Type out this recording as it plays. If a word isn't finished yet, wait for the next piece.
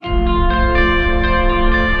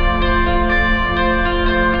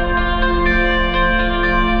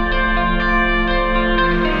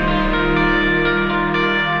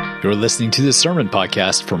listening to the Sermon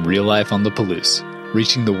Podcast from Real Life on the Palouse,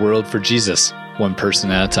 reaching the world for Jesus, one person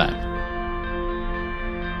at a time.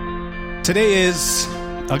 Today is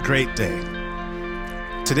a great day.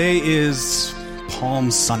 Today is Palm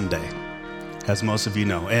Sunday, as most of you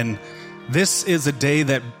know. And this is a day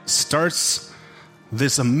that starts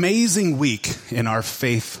this amazing week in our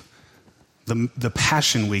faith, the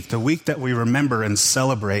Passion Week, the week that we remember and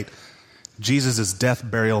celebrate Jesus' death,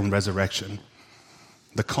 burial, and resurrection,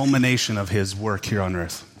 the culmination of his work here on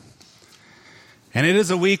earth. And it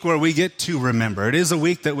is a week where we get to remember. It is a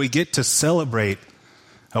week that we get to celebrate,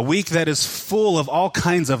 a week that is full of all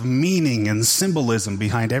kinds of meaning and symbolism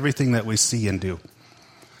behind everything that we see and do.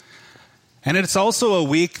 And it's also a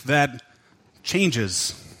week that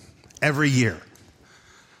changes every year.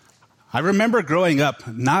 I remember growing up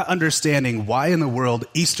not understanding why in the world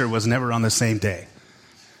Easter was never on the same day.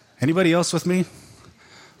 Anybody else with me?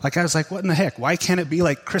 I was like, what in the heck? Why can't it be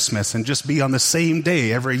like Christmas and just be on the same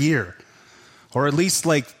day every year? Or at least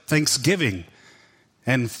like Thanksgiving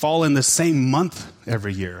and fall in the same month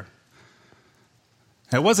every year.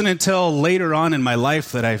 It wasn't until later on in my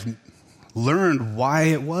life that I've learned why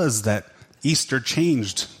it was that Easter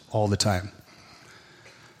changed all the time.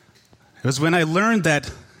 It was when I learned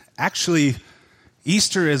that actually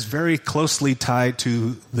Easter is very closely tied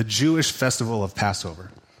to the Jewish festival of Passover.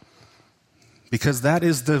 Because that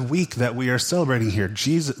is the week that we are celebrating here.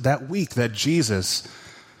 That week that Jesus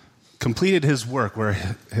completed his work, where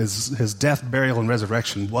his death, burial, and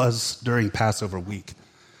resurrection was during Passover week.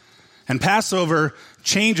 And Passover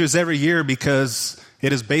changes every year because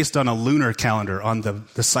it is based on a lunar calendar, on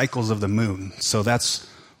the cycles of the moon. So that's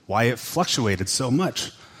why it fluctuated so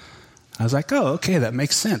much. I was like, oh, okay, that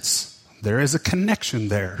makes sense. There is a connection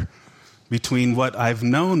there between what I've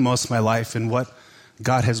known most of my life and what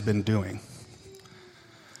God has been doing.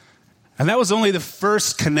 And that was only the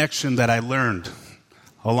first connection that I learned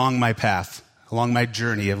along my path, along my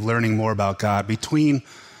journey of learning more about God, between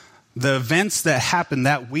the events that happened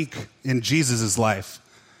that week in Jesus' life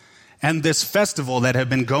and this festival that had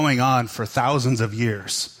been going on for thousands of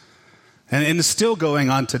years and is still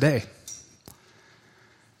going on today.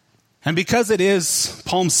 And because it is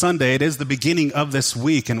Palm Sunday, it is the beginning of this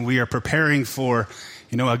week, and we are preparing for,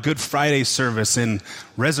 a Good Friday service and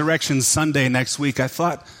Resurrection Sunday next week, I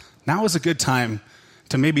thought now is a good time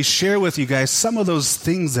to maybe share with you guys some of those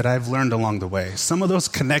things that I've learned along the way, some of those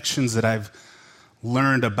connections that I've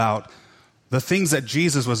learned about the things that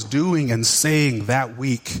Jesus was doing and saying that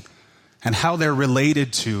week and how they're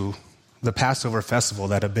related to the Passover festival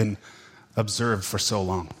that have been observed for so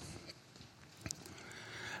long.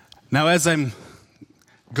 Now, as I'm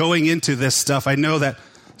going into this stuff, I know that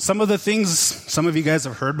some of the things some of you guys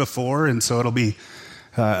have heard before, and so it'll be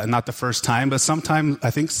not the first time, but sometime,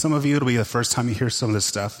 I think some of you, it'll be the first time you hear some of this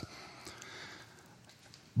stuff.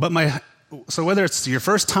 So whether it's your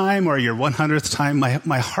first time or your 100th time,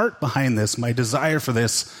 my heart behind this, my desire for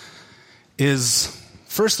this is,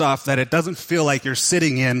 first off, that it doesn't feel like you're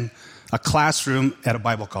sitting in a classroom at a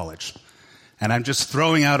Bible college, and I'm just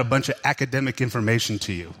throwing out a bunch of academic information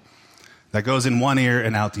to you that goes in one ear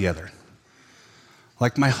and out the other.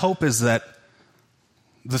 My hope is that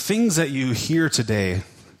the things that you hear today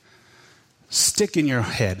stick in your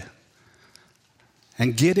head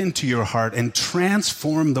and get into your heart and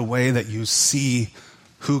transform the way that you see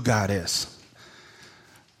who God is.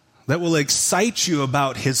 That will excite you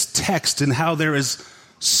about his text and how there is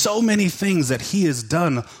so many things that he has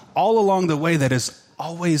done all along the way that has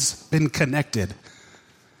always been connected.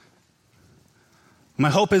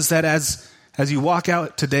 My hope is that as you walk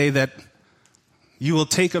out today, that you will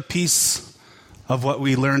take a piece of what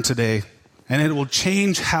we learned today, and it will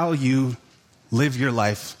change how you live your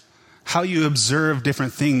life, how you observe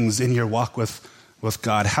different things in your walk with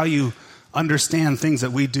God, how you understand things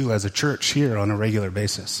that we do as a church here on a regular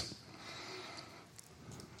basis.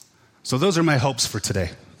 So those are my hopes for today.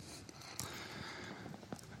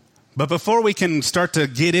 But before we can start to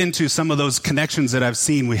get into some of those connections that I've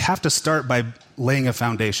seen, we have to start by laying a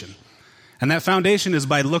foundation. And that foundation is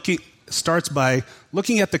starts by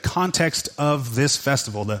looking at the context of this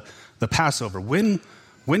festival, the Passover. When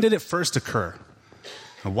did it first occur?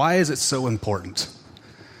 And why is it so important?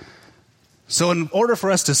 So in order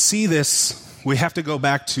for us to see this, we have to go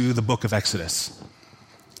back to the book of Exodus.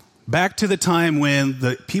 Back to the time when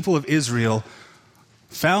the people of Israel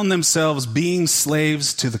found themselves being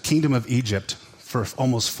slaves to the kingdom of Egypt for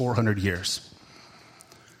almost 400 years.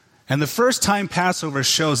 And the first time Passover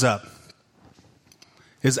shows up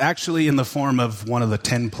is actually in the form of one of the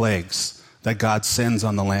 10 plagues that God sends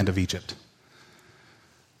on the land of Egypt.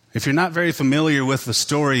 If you're not very familiar with the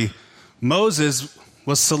story, Moses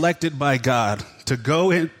was selected by God to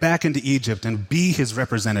go back into Egypt and be his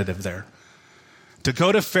representative there. To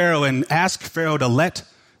go to Pharaoh and ask Pharaoh to let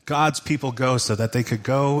God's people go so that they could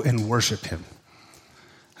go and worship him.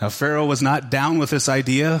 Now, Pharaoh was not down with this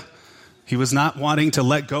idea. He was not wanting to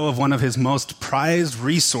let go of one of his most prized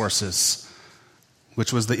resources,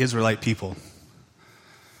 which was the Israelite people.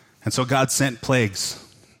 And so God sent plagues.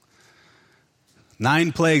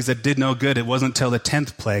 9 plagues that did no good. It wasn't until the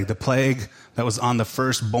 10th plague, the plague that was on the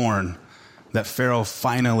firstborn, that Pharaoh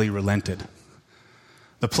finally relented.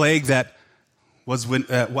 The plague that was when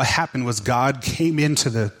what happened was God's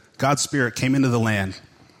Spirit came into the land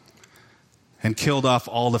and killed off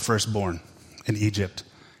all the firstborn in Egypt,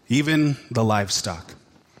 even the livestock.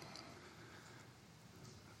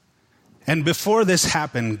 And before this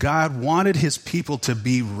happened, God wanted his people to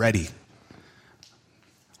be ready.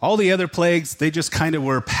 All the other plagues, they just kind of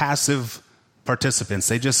were passive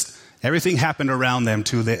participants. Everything happened around them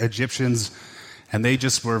to the Egyptians, and they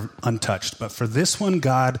just were untouched. But for this one,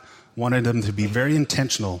 God wanted them to be very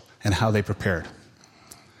intentional in how they prepared.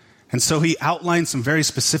 And so he outlined some very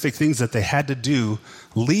specific things that they had to do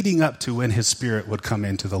leading up to when his Spirit would come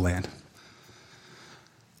into the land.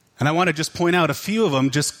 And I want to just point out a few of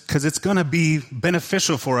them just because it's going to be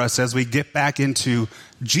beneficial for us as we get back into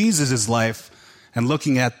Jesus' life and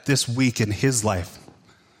looking at this week in his life.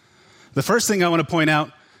 The first thing I want to point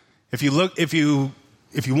out, if you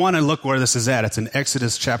want to look where this is at, it's in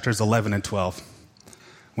Exodus chapters 11 and 12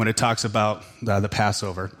 when it talks about the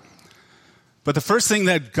Passover. But the first thing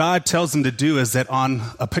that God tells them to do is that on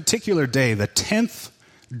a particular day, the 10th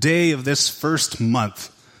day of this first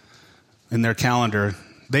month in their calendar,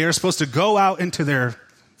 they are supposed to go out into their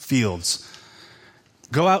fields,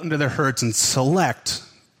 go out into their herds and select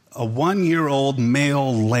a 1-year-old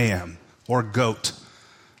male lamb or goat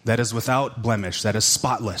that is without blemish, that is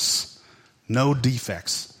spotless, no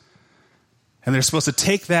defects. And they're supposed to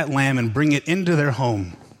take that lamb and bring it into their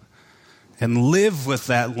home and live with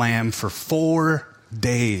that lamb for 4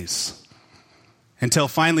 days until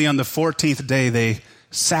finally on the 14th day they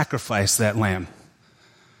sacrifice that lamb.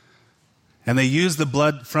 And they use the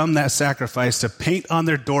blood from that sacrifice to paint on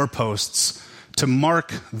their doorposts to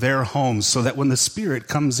mark their homes so that when the Spirit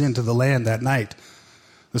comes into the land that night,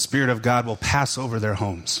 the Spirit of God will pass over their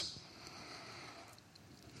homes.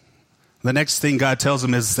 The next thing God tells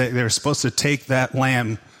them is that they're supposed to take that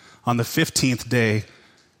lamb on the 15th day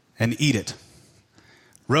and eat it.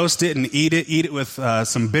 Roast it and eat it with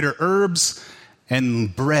some bitter herbs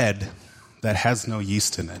and bread that has no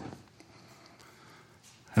yeast in it.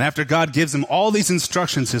 And after God gives them all these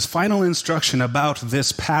instructions, his final instruction about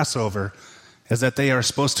this Passover is that they are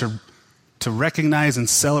supposed to recognize and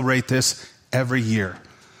celebrate this every year.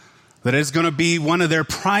 That it's going to be one of their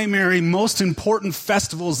primary, most important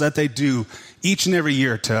festivals that they do each and every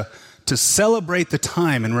year to celebrate the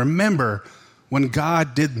time and remember when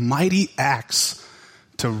God did mighty acts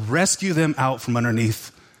to rescue them out from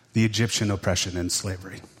underneath the Egyptian oppression and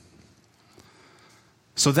slavery.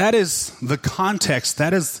 So that is the context,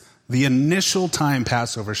 that is the initial time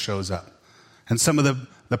Passover shows up, and some of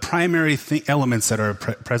the primary elements that are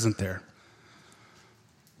present there.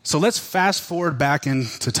 So let's fast forward back to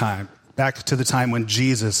the time when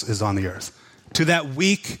Jesus is on the earth, to that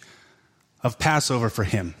week of Passover for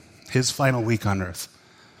him, his final week on earth.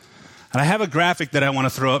 And I have a graphic that I want to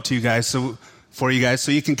throw up to you guys, so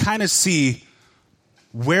you can kind of see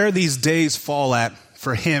where these days fall at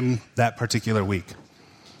for him that particular week.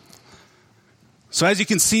 So as you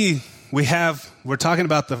can see, we're talking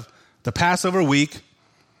about the Passover week,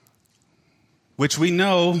 which we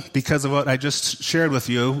know because of what I just shared with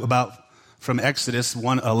you about from Exodus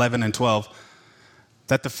 1, 11, and 12,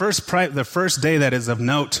 that the first day that is of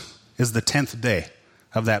note is the 10th day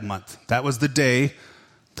of that month. That was the day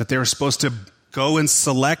that they were supposed to go and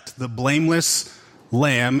select the blameless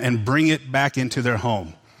lamb and bring it back into their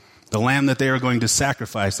home, the lamb that they were going to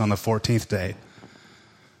sacrifice on the 14th day.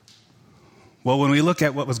 Well, when we look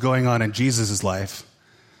at what was going on in Jesus' life,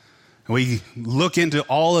 and we look into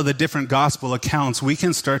all of the different gospel accounts, we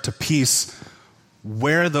can start to piece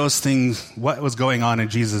where those things, what was going on in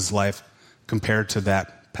Jesus' life compared to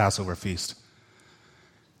that Passover feast.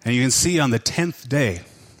 And you can see on the 10th day,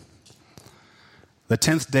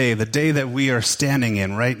 the day that we are standing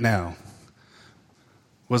in right now,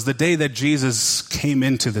 was the day that Jesus came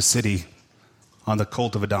into the city on the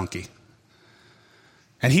colt of a donkey.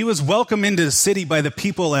 And he was welcomed into the city by the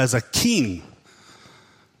people as a king.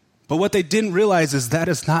 But what they didn't realize is that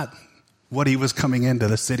is not what he was coming into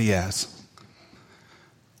the city as.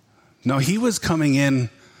 No, he was coming in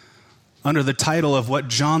under the title of what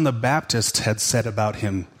John the Baptist had said about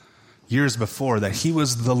him years before that he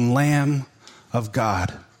was the Lamb of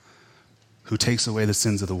God who takes away the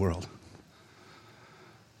sins of the world.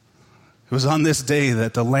 It was on this day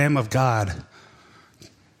that the Lamb of God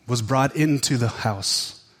was brought into the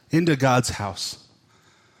house, into God's house.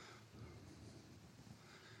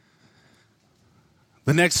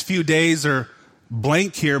 The next few days are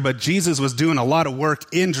blank here, but Jesus was doing a lot of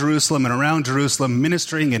work in Jerusalem and around Jerusalem,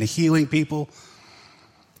 ministering and healing people.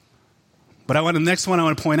 But the next one I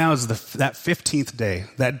want to point out is that 15th day,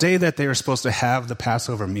 that day that they were supposed to have the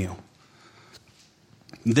Passover meal.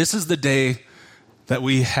 This is the day that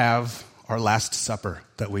we have our Last Supper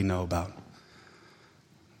that we know about.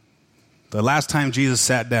 The last time Jesus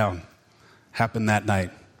sat down happened that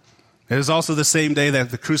night. It is also the same day that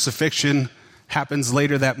the crucifixion happens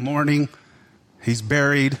later that morning. He's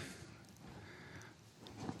buried.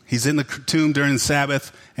 He's in the tomb during the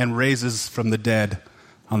Sabbath and raises from the dead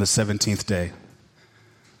on the 17th day.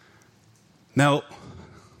 Now,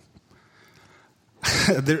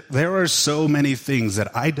 there are so many things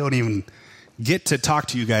that I don't even get to talk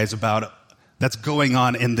to you guys about that's going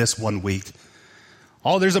on in this 1 week.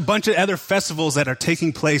 There's a bunch of other festivals that are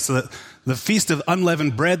taking place. The Feast of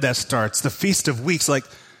Unleavened Bread that starts, the Feast of Weeks.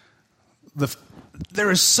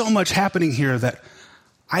 There is so much happening here that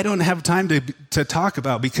I don't have time to talk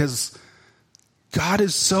about, because God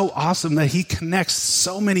is so awesome that he connects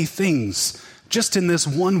so many things just in this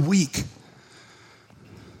 1 week.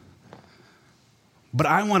 But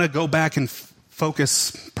I want to go back and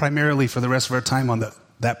focus primarily for the rest of our time on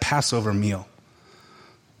that Passover meal.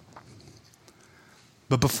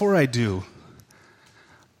 But before I do,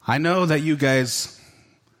 I know that you guys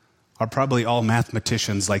are probably all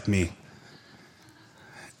mathematicians like me.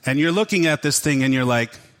 And you're looking at this thing and you're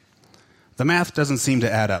like, the math doesn't seem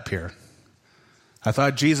to add up here. I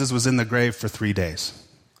thought Jesus was in the grave for 3 days.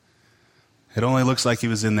 It only looks like he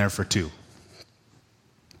was in there for 2.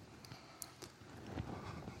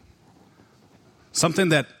 Something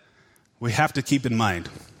that we have to keep in mind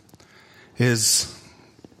is,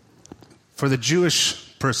 for the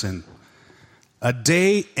Jewish person, a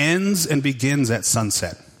day ends and begins at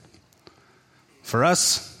sunset. For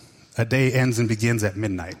us, a day ends and begins at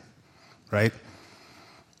midnight, right?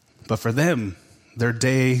 But for them, their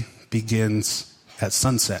day begins at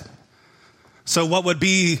sunset. So what would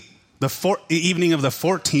be the evening of the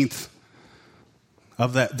 14th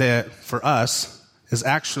of that day for us is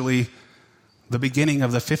actually the beginning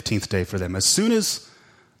of the 15th day for them. As soon as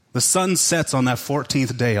the sun sets on that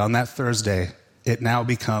 14th day, on that Thursday, it now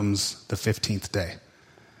becomes the 15th day.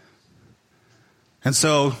 And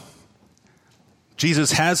so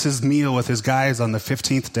Jesus has his meal with his guys on the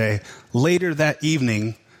 15th day. Later that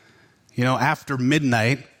evening, after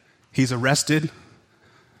midnight, he's arrested,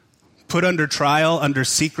 put under trial, under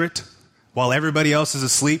secret, while everybody else is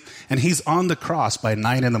asleep, and he's on the cross by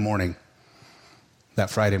 9 a.m, that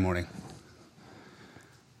Friday morning.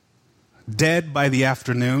 Dead by the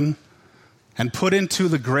afternoon, and put into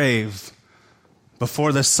the grave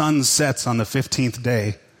before the sun sets on the 15th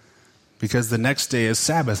day, because the next day is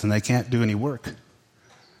Sabbath and they can't do any work.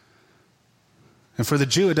 And for the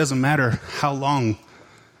Jew, it doesn't matter how long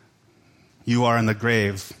you are in the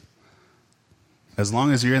grave. As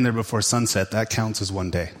long as you're in there before sunset, that counts as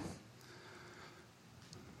 1 day.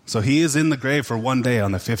 So he is in the grave for 1 day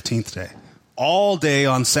on the 15th day. All day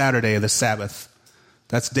on Saturday, the Sabbath.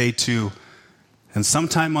 That's day 2. And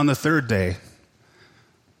sometime on the 3rd day,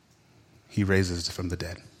 he raises from the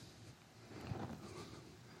dead.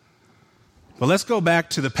 But let's go back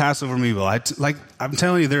to the Passover meal. I'm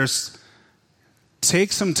telling you,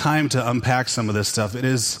 take some time to unpack some of this stuff. It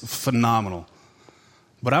is phenomenal.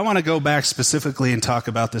 But I want to go back specifically and talk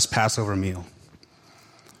about this Passover meal.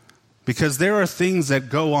 Because there are things that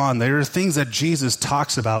go on. There are things that Jesus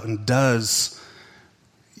talks about and does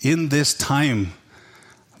in this time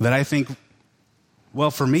that I think,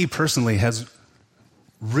 for me personally, has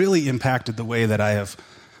really impacted the way that I have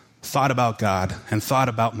thought about God and thought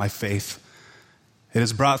about my faith. It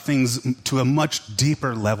has brought things to a much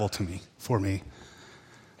deeper level for me.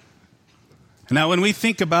 Now, when we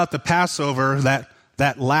think about the Passover,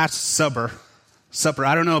 that Last Supper,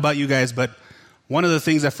 I don't know about you guys, but one of the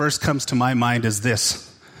things that first comes to my mind is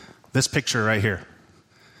this picture right here.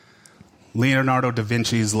 Leonardo da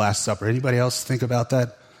Vinci's Last Supper. Anybody else think about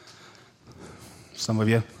that? Some of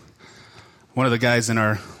you. One of the guys in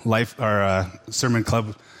our sermon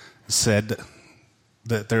club said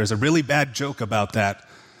that there is a really bad joke about that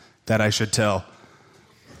I should tell.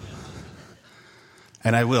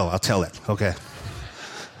 And I'll tell it. Okay.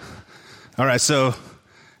 All right, so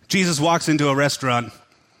Jesus walks into a restaurant,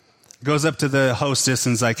 goes up to the hostess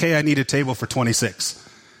and is like, hey, I need a table for 26.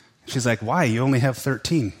 She's like, why? You only have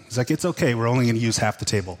 13. He's like, it's okay. We're only going to use half the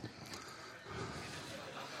table.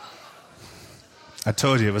 I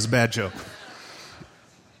told you it was a bad joke.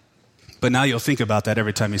 But now you'll think about that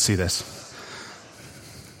every time you see this.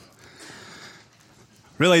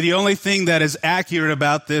 Really, the only thing that is accurate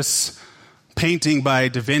about this painting by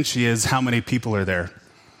Da Vinci is how many people are there.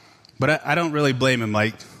 But I don't really blame him.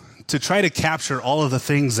 Like, to try to capture all of the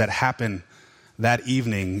things that happen that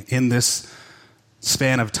evening in this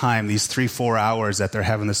span of time, these 3-4 hours that they're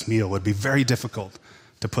having this meal, would be very difficult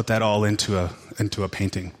to put that all into a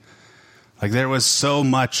painting. Like, there was so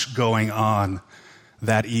much going on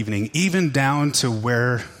that evening, even down to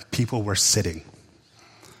where people were sitting.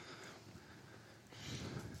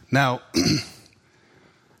 Now,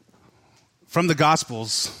 from the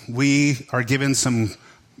Gospels, we are given some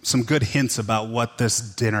good hints about what this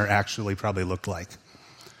dinner actually probably looked like.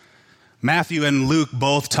 Matthew and Luke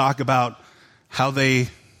both talk about how they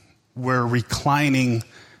were reclining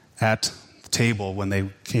at the table when they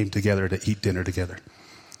came together to eat dinner together.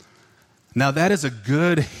 Now, that is a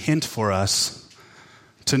good hint for us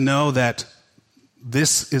to know that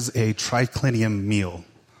this is a triclinium meal.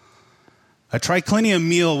 A triclinium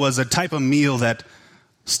meal was a type of meal that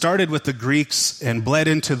started with the Greeks and bled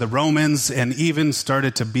into the Romans and even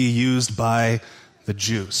started to be used by the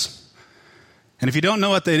Jews. And if you don't know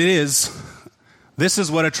what that is, this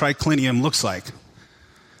is what a triclinium looks like.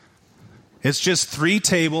 It's just 3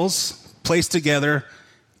 tables placed together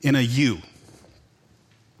in a U.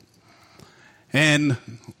 And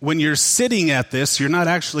when you're sitting at this, you're not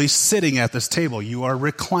actually sitting at this table. You are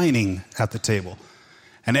reclining at the table.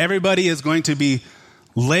 And everybody is going to be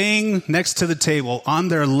laying next to the table on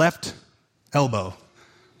their left elbow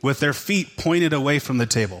with their feet pointed away from the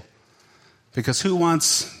table. Because who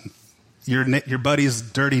wants your buddy's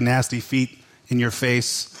dirty, nasty feet in your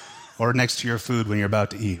face or next to your food when you're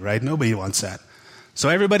about to eat, right? Nobody wants that. So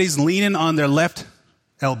everybody's leaning on their left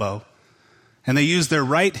elbow, and they use their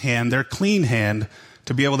right hand, their clean hand,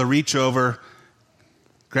 to be able to reach over,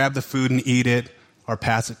 grab the food and eat it, or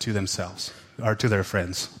pass it to themselves or to their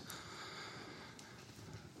friends.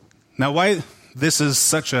 Now, why this is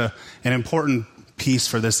such an important piece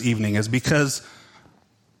for this evening is because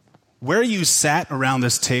where you sat around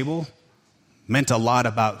this table meant a lot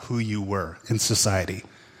about who you were in society.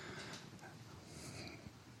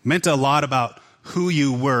 Meant a lot about who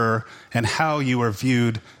you were and how you were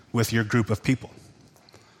viewed with your group of people.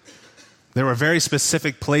 There were very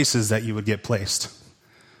specific places that you would get placed.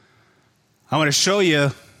 I want to show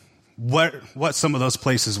you what some of those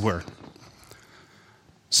places were.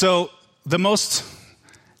 So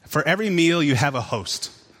for every meal you have a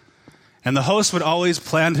host. And the host would always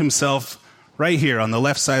plant himself right here on the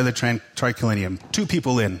left side of the triclinium, 2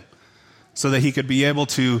 people in, so that he could be able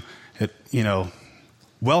to,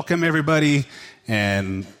 welcome everybody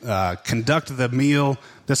and conduct the meal.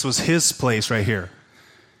 This was his place right here.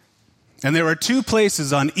 And there were 2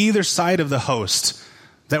 places on either side of the host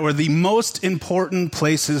that were the most important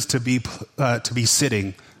places to be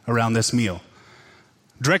sitting around this meal.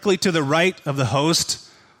 Directly to the right of the host,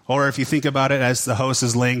 or if you think about it as the host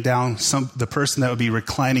is laying down, the person that would be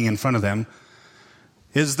reclining in front of them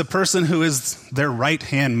is the person who is their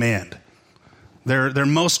right-hand man, their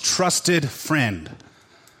most trusted friend.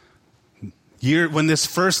 When this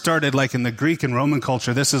first started, like in the Greek and Roman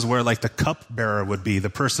culture, this is where like the cupbearer would be, the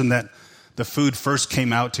person that the food first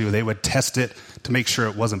came out to. They would test it to make sure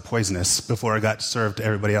it wasn't poisonous before it got served to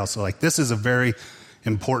everybody else. So like this is a very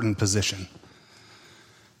important position.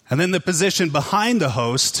 And then the position behind the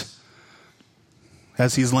host,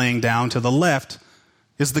 as he's laying down to the left,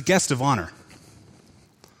 is the guest of honor.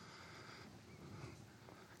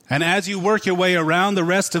 And as you work your way around the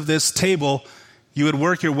rest of this table, you would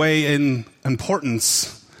work your way in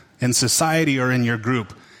importance in society or in your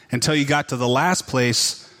group until you got to the last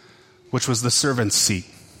place, which was the servant's seat.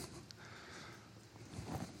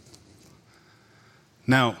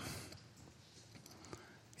 Now,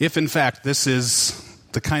 if in fact this is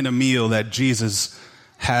the kind of meal that Jesus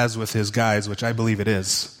has with his guys, which I believe it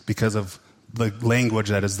is because of the language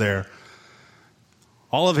that is there,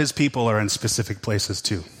 all of his people are in specific places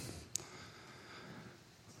too.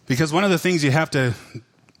 Because one of the things you have to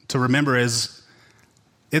remember is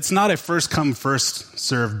it's not a first come, first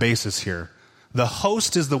served basis here. The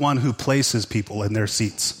host is the one who places people in their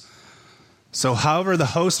seats. So however the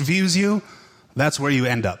host views you, that's where you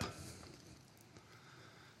end up.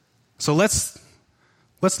 So let's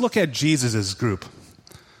look at Jesus' group.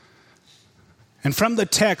 And from the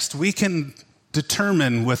text, we can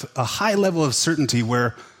determine with a high level of certainty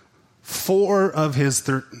where 4 of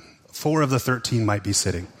the 13 might be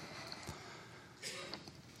sitting.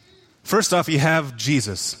 First off, you have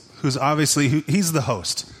Jesus, who's obviously, he's the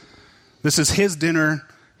host. This is his dinner.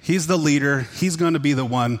 He's the leader. He's going to be the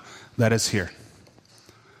one that is here.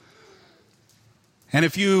 And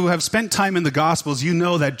if you have spent time in the Gospels, you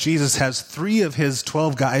know that Jesus has 3 of his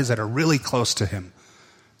 12 guys that are really close to him.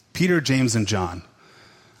 Peter, James, and John.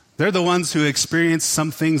 They're the ones who experienced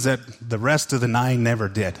some things that the rest of the 9 never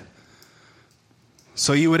did.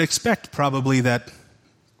 So you would expect probably that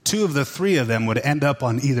 2 of the 3 of them would end up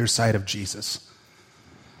on either side of Jesus.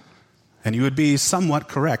 And you would be somewhat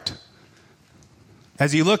correct.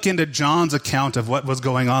 As you look into John's account of what was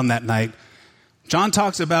going on that night, John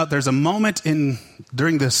talks about there's a moment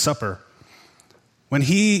during this supper when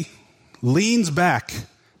he leans back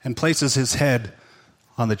and places his head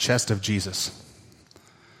on the chest of Jesus.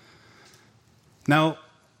 Now,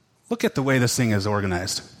 look at the way this thing is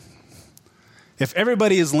organized. If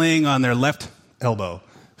everybody is laying on their left elbow,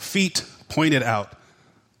 feet pointed out,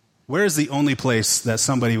 where is the only place that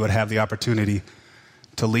somebody would have the opportunity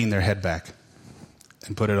to lean their head back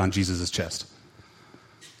and put it on Jesus' chest?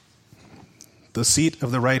 The seat of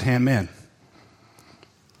the right-hand man.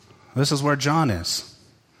 This is where John is.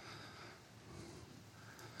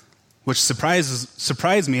 Which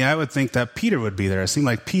surprised me. I would think that Peter would be there. It seemed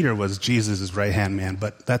like Peter was Jesus' right-hand man,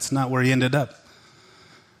 but that's not where he ended up.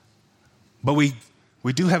 But we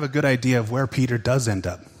do have a good idea of where Peter does end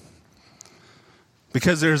up.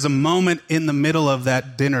 Because there's a moment in the middle of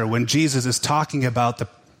that dinner when Jesus is talking about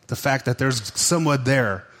the fact that there's someone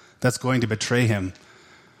there that's going to betray him.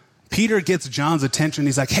 Peter gets John's attention.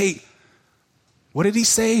 He's like, hey, what did he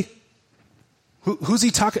say? Who's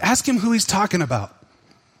he talking? Ask him who he's talking about.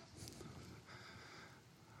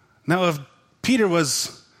 Now, if Peter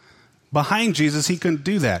was behind Jesus, he couldn't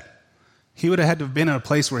do that. He would have had to have been in a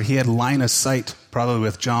place where he had line of sight, probably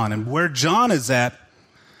with John. And where John is at,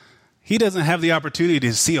 he doesn't have the opportunity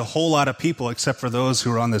to see a whole lot of people except for those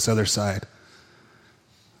who are on this other side.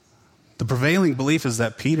 The prevailing belief is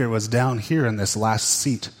that Peter was down here in this last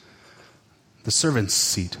seat, the servant's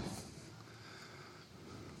seat.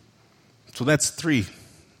 So that's 3.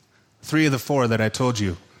 3 of the 4 that I told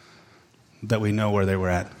you that we know where they were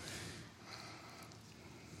at.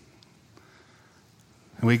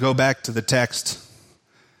 And we go back to the text,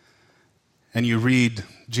 and you read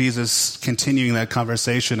Jesus continuing that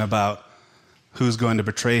conversation about who's going to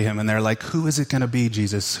betray him. And they're like, who is it going to be,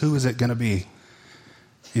 Jesus? Who is it going to be?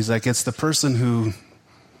 He's like, it's the person who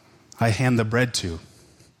I hand the bread to.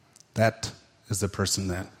 That is the person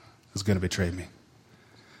that is going to betray me.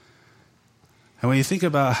 And when you think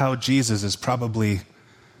about how Jesus is probably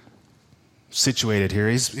situated here,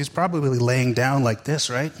 he's probably laying down like this,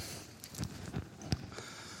 right?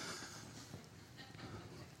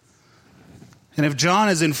 And if John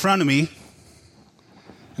is in front of me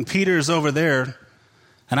and Peter is over there,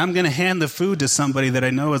 and I'm going to hand the food to somebody that I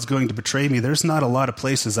know is going to betray me, there's not a lot of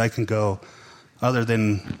places I can go other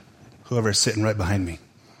than whoever is sitting right behind me.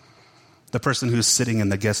 The person who's sitting in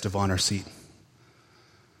the guest of honor seat.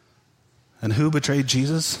 And who betrayed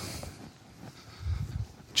Jesus?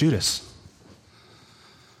 Judas.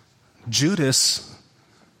 Judas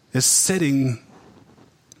is sitting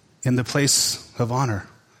in the place of honor.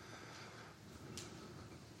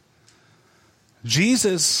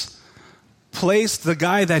 Jesus placed the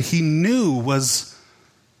guy that he knew was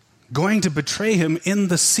going to betray him in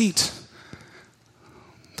the seat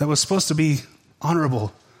that was supposed to be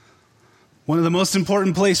honorable. One of the most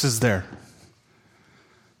important places there.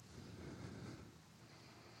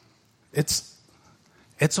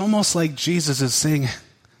 It's almost like Jesus is saying,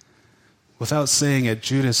 without saying it,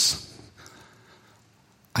 Judas,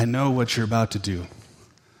 I know what you're about to do,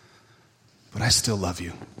 but I still love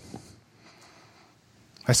you.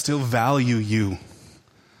 I still value you.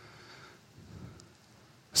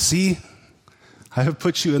 See, I have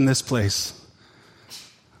put you in this place.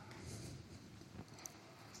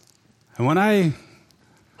 And when I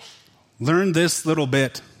learned this little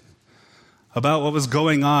bit about what was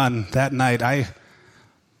going on that night,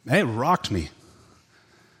 it rocked me.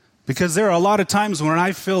 Because there are a lot of times when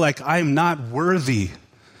I feel like I'm not worthy.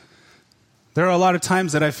 There are a lot of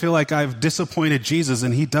times that I feel like I've disappointed Jesus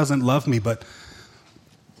and he doesn't love me. But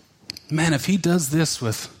man, if he does this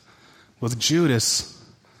with Judas,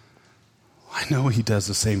 I know he does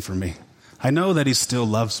the same for me. I know that he still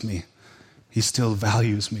loves me. He still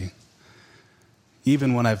values me.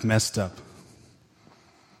 Even when I've messed up.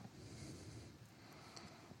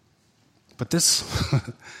 But this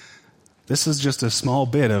is just a small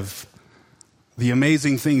bit of the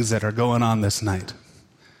amazing things that are going on this night.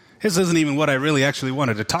 This isn't even what I really actually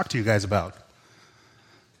wanted to talk to you guys about.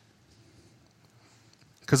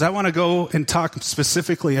 because I want to go and talk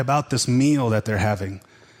specifically about this meal that they're having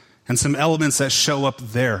and some elements that show up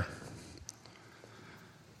there.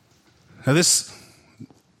 Now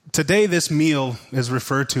today this meal is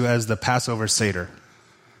referred to as the Passover Seder.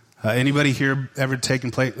 Anybody here ever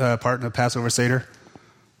taken part in a Passover Seder?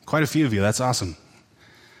 Quite a few of you. That's awesome.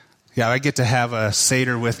 Yeah, I get to have a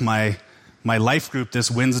Seder with my life group this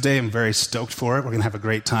Wednesday. I'm very stoked for it. We're going to have a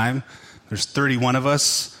great time. There's 31 of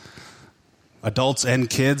us, adults and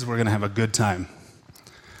kids. We're going to have a good time.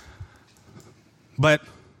 But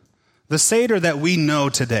the Seder that we know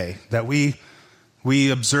today, that we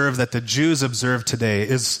observe, that the Jews observe today,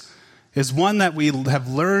 is one that we have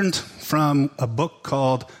learned from a book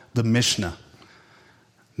called the Mishnah.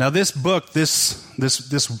 Now, this book, this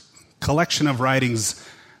collection of writings,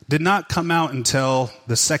 did not come out until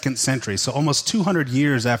the 2nd century, so almost 200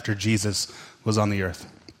 years after Jesus was on the earth.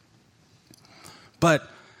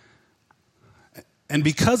 And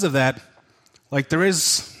because of that, there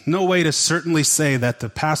is no way to certainly say that the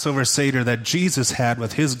Passover Seder that Jesus had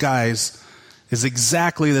with his guys is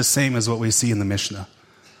exactly the same as what we see in the Mishnah.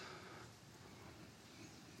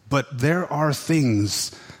 But there are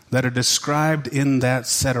things that are described in that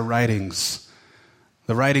set of writings,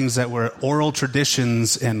 the writings that were oral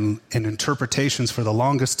traditions and interpretations for the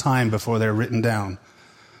longest time before they're written down,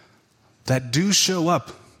 that do show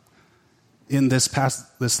up in this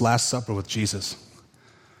Last Supper with Jesus.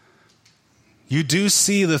 You do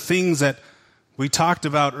see the things that we talked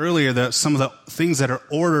about earlier, some of the things that are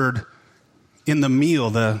ordered in the meal,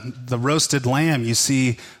 the roasted lamb, you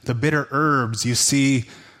see the bitter herbs, you see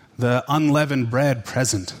the unleavened bread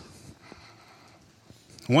present.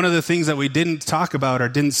 One of the things that we didn't talk about or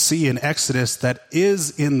didn't see in Exodus that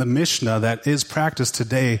is in the Mishnah, that is practiced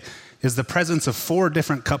today, is the presence of 4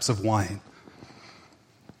 different cups of wine.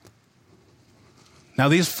 Now,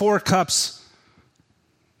 these 4 cups,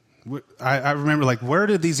 I remember, where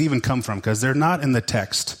did these even come from? Because they're not in the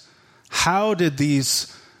text. How did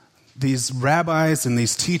these rabbis and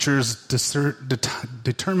these teachers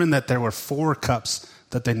determine that there were 4 cups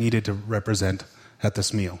that they needed to represent at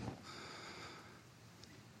this meal?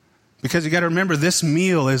 Because you got to remember, this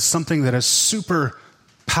meal is something that is super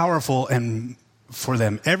powerful and for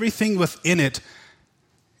them. Everything within it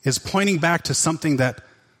is pointing back to something that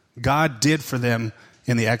God did for them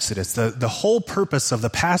in the Exodus. The whole purpose of the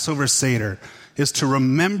Passover Seder is to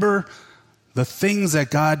remember the things that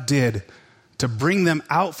God did to bring them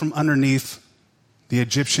out from underneath the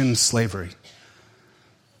Egyptian slavery.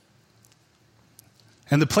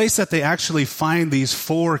 And the place that they actually find these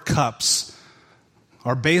 4 cups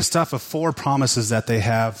are based off of 4 promises that they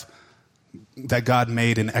have, that God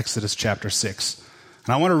made in Exodus chapter 6.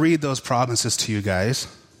 And I want to read those promises to you guys.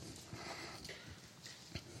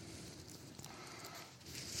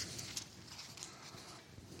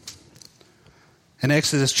 In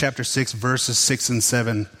Exodus chapter 6, verses 6 and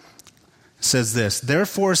 7, it says this: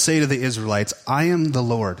 "Therefore say to the Israelites, I am the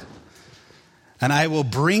Lord, and I will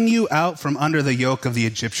bring you out from under the yoke of the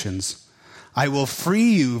Egyptians. I will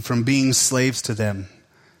free you from being slaves to them,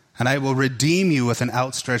 and I will redeem you with an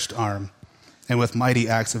outstretched arm and with mighty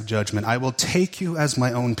acts of judgment. I will take you as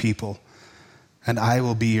my own people, and I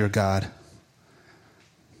will be your God.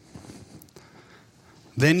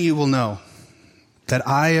 Then you will know that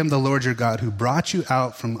I am the Lord your God who brought you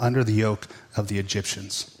out from under the yoke of the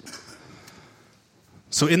Egyptians."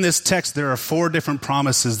 So in this text, there are 4 different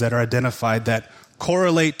promises that are identified that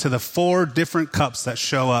correlate to the 4 different cups that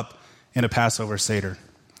show up in a Passover Seder.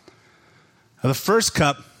 Now, the first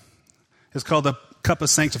cup is called the cup of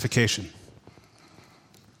sanctification.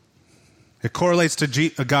 It correlates to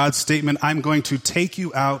God's statement, I'm going to take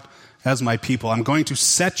you out as my people. I'm going to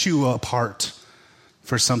set you apart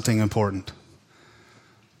for something important.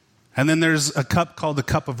 And then there's a cup called the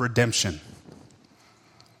cup of redemption,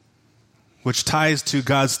 which ties to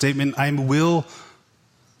God's statement,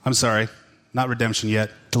 not redemption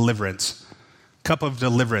yet, deliverance. Cup of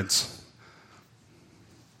deliverance.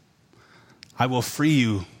 I will free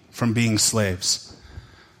you from being slaves.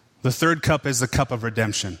 The third cup is the cup of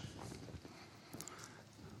redemption.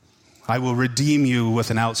 I will redeem you with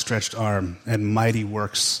an outstretched arm and mighty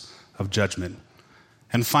works of judgment.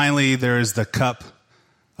 And finally, there is the cup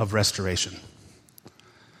of restoration.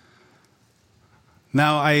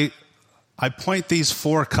 Now, I point these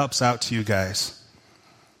 4 cups out to you guys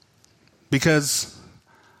because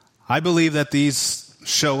I believe that these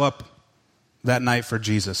show up that night for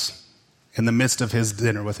Jesus in the midst of his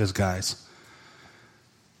dinner with his guys.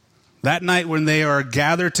 That night when they are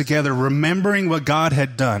gathered together, remembering what God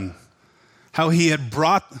had done, how he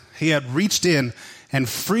had reached in and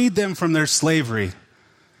freed them from their slavery.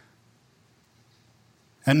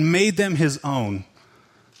 and made them his own.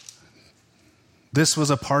 This was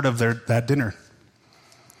a part of that dinner.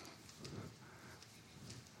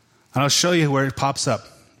 And I'll show you where it pops up.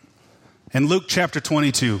 In Luke chapter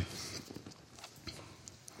 22.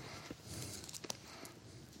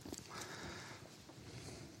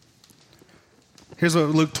 Here's what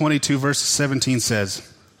Luke 22, verse 17 says.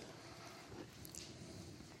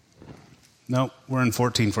 No, we're in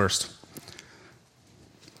 14 first.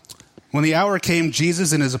 When the hour came,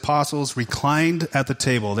 Jesus and his apostles reclined at the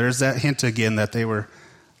table. There's that hint again that they were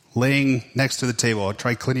laying next to the table, a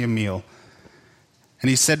triclinium meal. And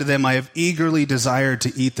he said to them, I have eagerly desired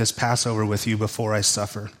to eat this Passover with you before I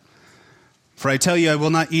suffer. For I tell you, I will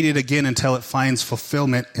not eat it again until it finds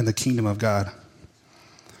fulfillment in the kingdom of God.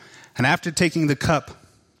 And after taking the cup,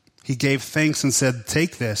 he gave thanks and said,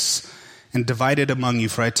 take this and divide it among you.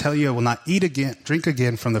 For I tell you, I will not drink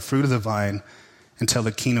again from the fruit of the vine until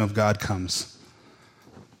the kingdom of God comes.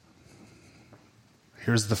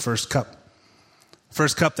 Here's the first cup.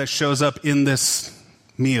 First cup that shows up in this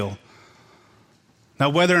meal. Now,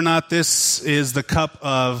 whether or not this is the cup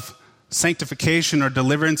of sanctification or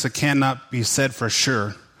deliverance, it cannot be said for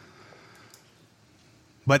sure.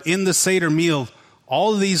 But in the Seder meal,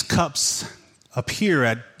 all of these cups appear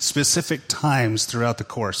at specific times throughout the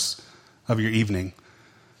course of your evening.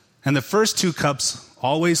 And the first two cups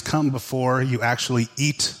always come before you actually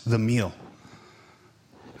eat the meal.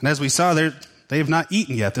 And as we saw, they have not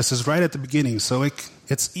eaten yet. This is right at the beginning, so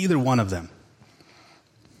it's either one of them.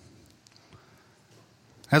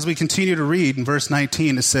 As we continue to read in verse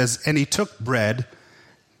 19, it says, and he took bread,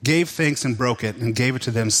 gave thanks and broke it, and gave it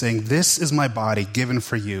to them, saying, this is my body given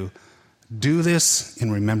for you. Do this in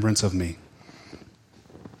remembrance of me.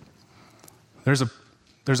 There's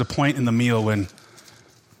a point in the meal when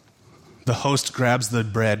the host grabs the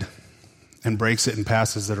bread and breaks it and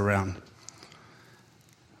passes it around.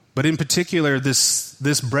 But in particular,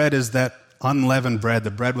 this bread is that unleavened bread,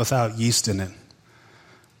 the bread without yeast in it.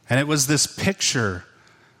 And it was this picture,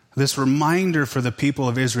 this reminder for the people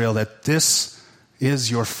of Israel that this is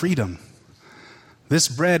your freedom. This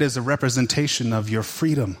bread is a representation of your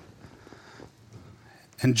freedom.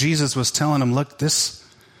 And Jesus was telling them, look,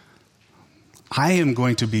 I am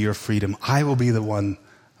going to be your freedom. I will be the one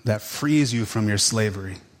that frees you from your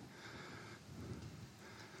slavery.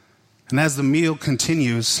 And as the meal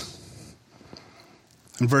continues,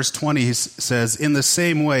 in verse 20 he says, in the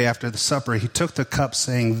same way after the supper, he took the cup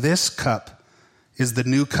saying, this cup is the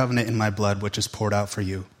new covenant in my blood, which is poured out for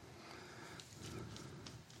you.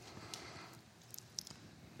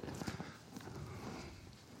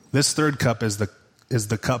 This third cup is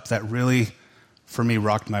the cup that really, for me,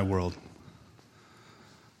 rocked my world.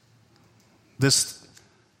 This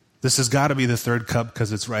has got to be the third cup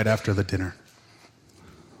because it's right after the dinner.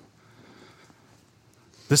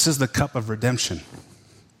 This is the cup of redemption.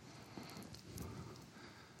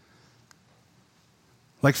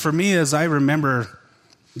 Like for me, as I remember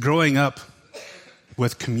growing up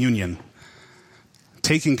with communion,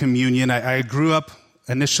 taking communion, I grew up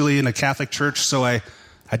initially in a Catholic church, so I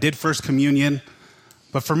did First Communion.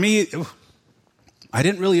 But for me, I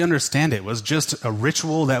didn't really understand it. It was just a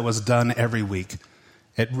ritual that was done every week.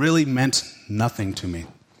 It really meant nothing to me.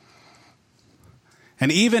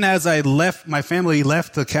 And even as my family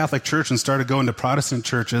left the Catholic Church and started going to Protestant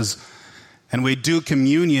churches, and we do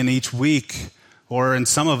communion each week, or in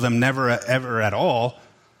some of them never ever at all,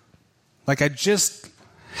 like I just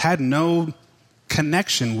had no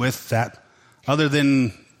connection with that other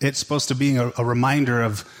than it's supposed to be a reminder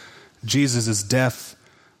of Jesus' death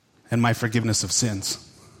and my forgiveness of sins.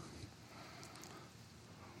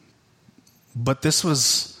 But this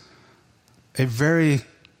was a very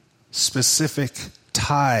specific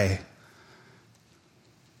tie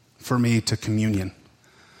for me to communion.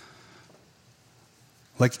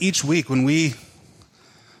 Like each week when we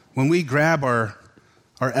grab our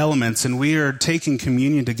elements and we are taking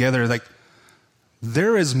communion together, like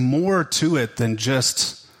there is more to it than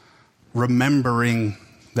just remembering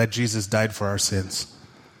that Jesus died for our sins.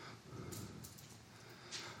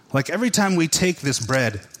 Like every time we take this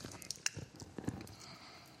bread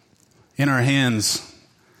in our hands,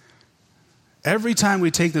 every time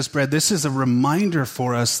we take this bread, this is a reminder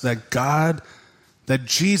for us that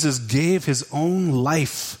Jesus gave his own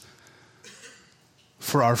life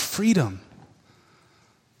for our freedom.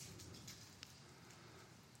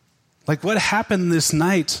 Like what happened this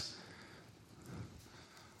night?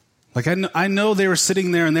 Like I know they were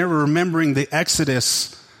sitting there and they were remembering the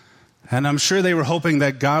Exodus, and I'm sure they were hoping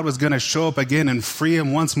that God was going to show up again and free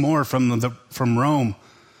them once more from Rome.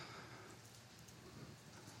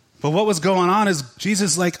 But what was going on is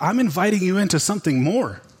Jesus like, I'm inviting you into something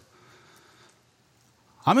more.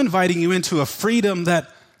 I'm inviting you into a freedom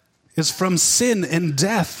that is from sin and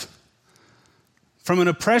death, from an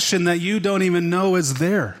oppression that you don't even know is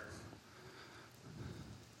there.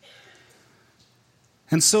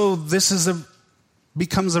 And so this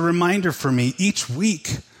becomes a reminder for me each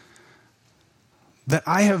week that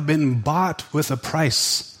I have been bought with a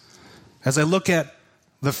price. As I look at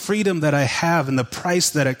the freedom that I have and the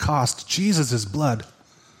price that it cost, Jesus' blood.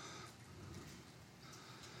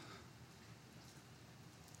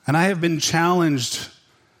 And I have been challenged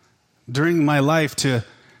during my life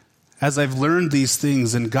as I've learned these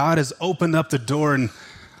things, and God has opened up the door, and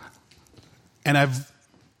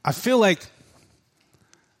I feel like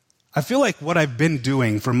what I've been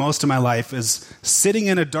doing for most of my life is sitting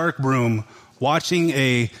in a dark room watching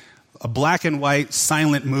a black and white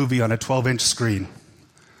silent movie on a 12-inch screen.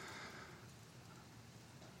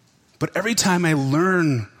 But every time I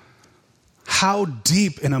learn how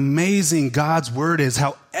deep and amazing God's word is,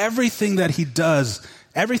 how everything that he does,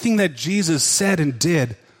 everything that Jesus said and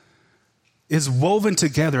did is woven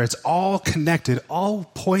together. It's all connected, all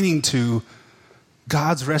pointing to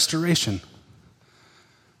God's restoration.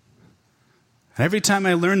 And every time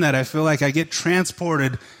I learn that, I feel like I get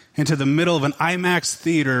transported into the middle of an IMAX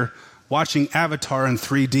theater watching Avatar in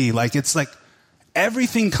 3D. It's like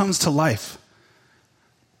everything comes to life.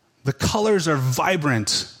 The colors are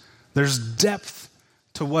vibrant. There's depth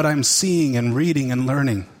to what I'm seeing and reading and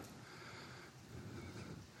learning.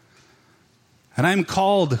 And I'm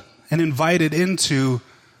called and invited into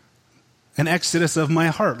an exodus of my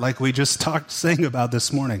heart, like we just sang about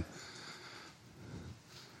this morning.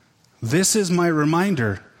 This is my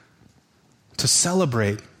reminder to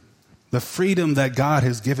celebrate the freedom that God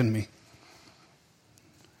has given me.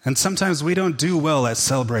 And sometimes we don't do well at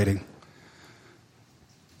celebrating.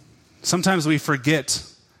 Sometimes we forget.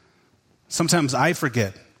 Sometimes I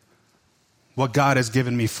forget what God has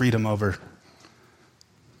given me freedom over.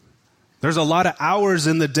 There's a lot of hours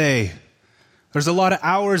in the day. There's a lot of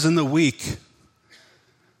hours in the week.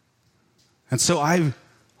 And so I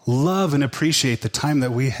love and appreciate the time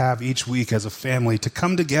that we have each week as a family to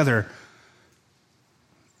come together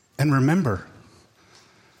and remember.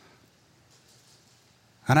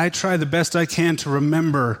 And I try the best I can to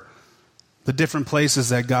remember the different places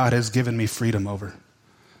that God has given me freedom over.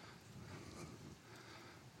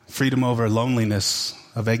 Freedom over loneliness,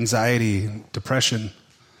 of anxiety, depression.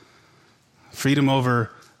 Freedom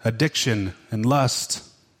over addiction and lust.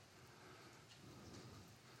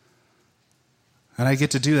 And I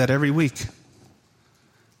get to do that every week.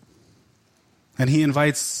 And he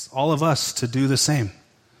invites all of us to do the same.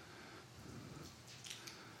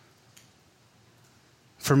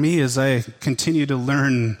 For me, as I continue to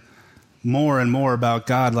learn more and more about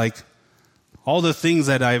God, all the things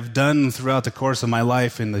that I've done throughout the course of my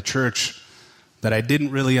life in the church that I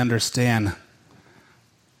didn't really understand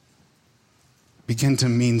begin to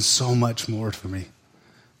mean so much more for me.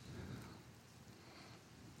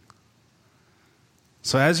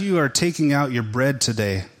 So as you are taking out your bread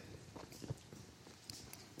today,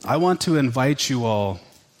 I want to invite you all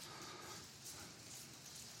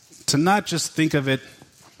to not just think of it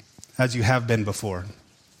as you have been before.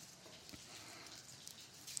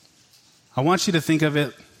 I want you to think of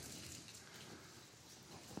it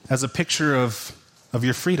as a picture of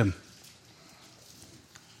your freedom.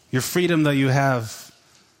 Your freedom that you have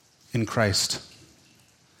in Christ.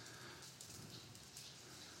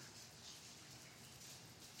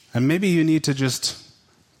 And maybe you need to just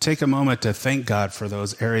take a moment to thank God for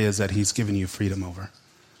those areas that he's given you freedom over.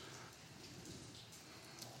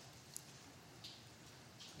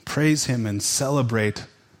 Praise him and celebrate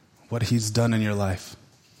what he's done in your life.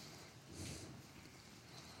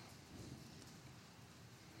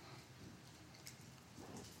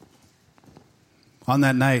 On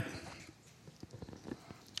that night,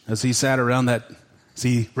 as he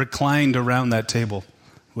reclined around that table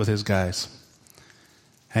with his guys,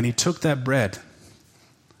 and he took that bread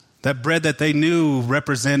that they knew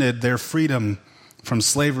represented their freedom from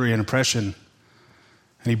slavery and oppression,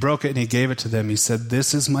 and he broke it and he gave it to them. He said,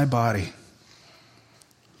 "This is my body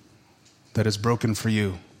that is broken for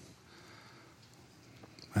you,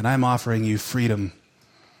 and I'm offering you freedom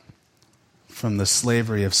from the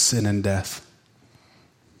slavery of sin and death."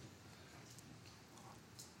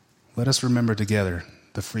 Let us remember together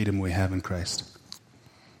the freedom we have in Christ.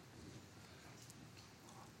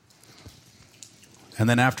 And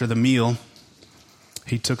then after the meal,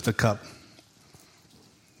 he took the cup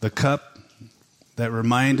that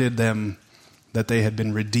reminded them that they had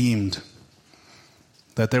been redeemed,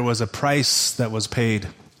 that there was a price that was paid,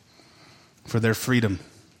 for their freedom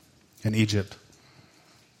in Egypt.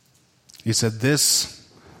 You said this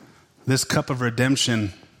cup of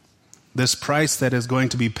redemption, this price that is going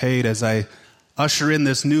to be paid as I usher in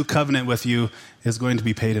this new covenant with you, is going to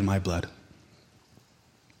be paid in my blood.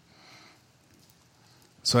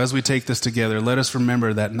 So as we take this together, let us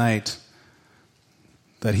remember that night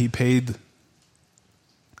that he paid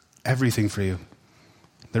everything for you.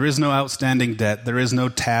 There is no outstanding debt. There is no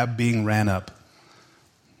tab being ran up.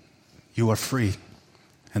 You are free,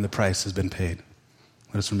 and the price has been paid.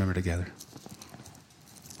 Let us remember together.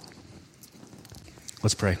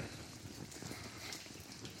 Let's pray.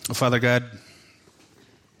 Oh, Father God,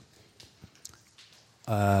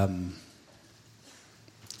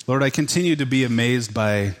 Lord, I continue to be amazed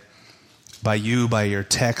by you, by your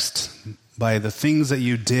text, by the things that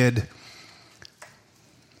you did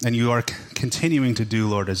and you are continuing to do,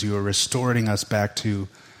 Lord, as you are restoring us back to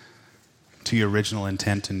your original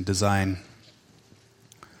intent and design.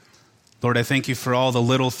 Lord, I thank you for all the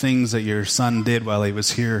little things that your Son did while he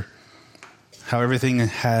was here, how everything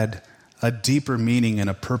had a deeper meaning and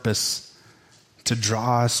a purpose to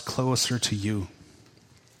draw us closer to you.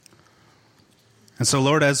 And so,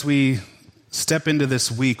 Lord, as we step into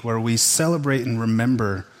this week where we celebrate and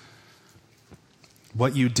remember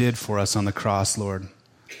what you did for us on the cross, Lord,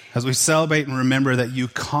 as we celebrate and remember that you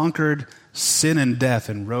conquered sin and death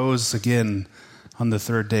and rose again on the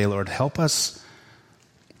third day, Lord, help us.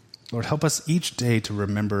 Lord, help us each day to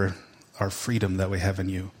remember our freedom that we have in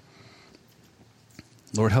you.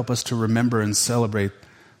 Lord, help us to remember and celebrate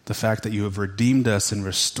the fact that you have redeemed us and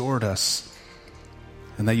restored us,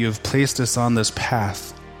 and that you have placed us on this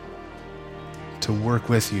path to work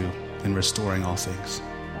with you in restoring all things.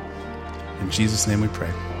 In Jesus' name we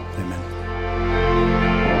pray. Amen.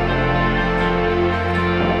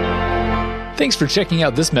 Thanks for checking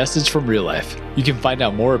out this message from Real Life. You can find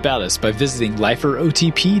out more about us by visiting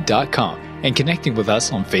liferotp.com and connecting with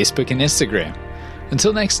us on Facebook and Instagram.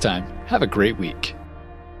 Until next time, have a great week.